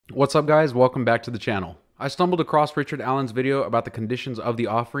What's up guys, welcome back to the channel. I stumbled across Richard Allen's video about the conditions of the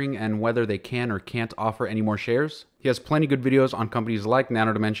offering and whether they can or can't offer any more shares. He has plenty good videos on companies like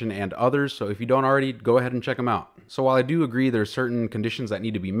Nano Dimension and others, so if you don't already, go ahead and check them out. So while I do agree there's certain conditions that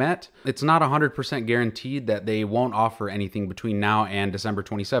need to be met, it's not 100% guaranteed that they won't offer anything between now and December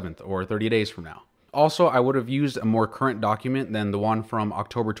 27th or 30 days from now. Also, I would have used a more current document than the one from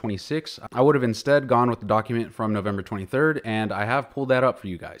October 26th. I would have instead gone with the document from November 23rd, and I have pulled that up for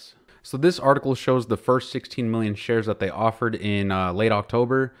you guys. So this article shows the first 16 million shares that they offered in late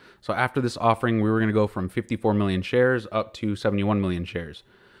October. So after this offering, we were going to go from 54 million shares up to 71 million shares.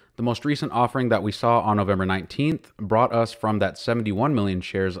 The most recent offering that we saw on November 19th brought us from that 71 million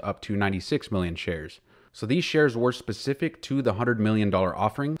shares up to 96 million shares. So these shares were specific to the $100 million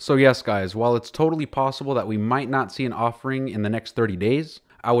offering. So yes, guys, while it's totally possible that we might not see an offering in the next 30 days,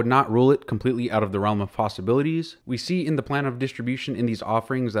 I would not rule it completely out of the realm of possibilities. We see in the plan of distribution in these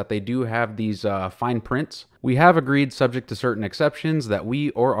offerings that they do have these fine prints. We have agreed, subject to certain exceptions, that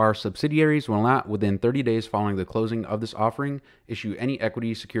we or our subsidiaries will not, within 30 days following the closing of this offering, issue any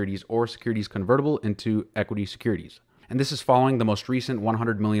equity securities or securities convertible into equity securities. And this is following the most recent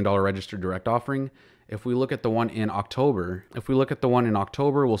 $100 million registered direct offering. If we look at the one in October,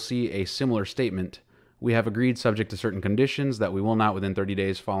 we'll see a similar statement. We have agreed, subject to certain conditions, that we will not, within 30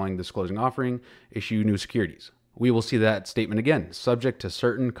 days following this closing offering, issue new securities. We will see that statement again, subject to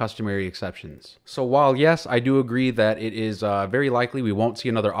certain customary exceptions. So while yes, I do agree that it is very likely we won't see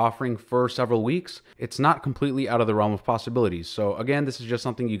another offering for several weeks, it's not completely out of the realm of possibilities. So again, this is just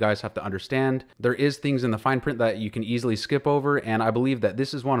something you guys have to understand. There is things in the fine print that you can easily skip over, and I believe that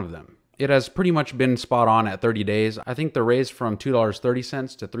this is one of them. It has pretty much been spot on at 30 days. I think the raise from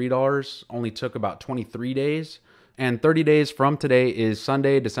 $2.30 to $3 only took about 23 days. And 30 days from today is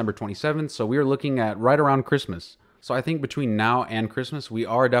Sunday, December 27th. So we are looking at right around Christmas. So I think between now and Christmas, we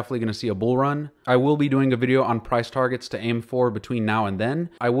are definitely going to see a bull run. I will be doing a video on price targets to aim for between now and then.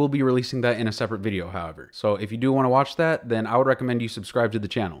 I will be releasing that in a separate video, however. So if you do want to watch that, then I would recommend you subscribe to the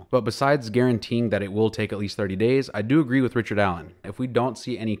channel. But besides guaranteeing that it will take at least 30 days, I do agree with Richard Allen. If we don't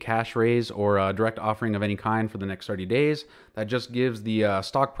see any cash raise or a direct offering of any kind for the next 30 days, that just gives the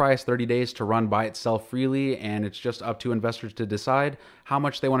stock price 30 days to run by itself freely, and it's just up to investors to decide how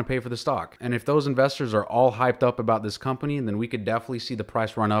much they want to pay for the stock. And if those investors are all hyped up about this company, then we could definitely see the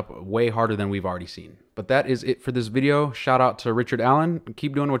price run up way harder than we've already seen. But that is it for this video. Shout out to Richard Allen.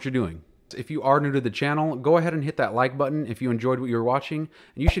 Keep doing what you're doing. If you are new to the channel, go ahead and hit that like button if you enjoyed what you were watching,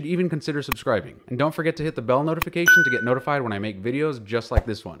 and you should even consider subscribing. And don't forget to hit the bell notification to get notified when I make videos just like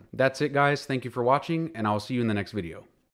this one. That's it, guys. Thank you for watching, and I will see you in the next video.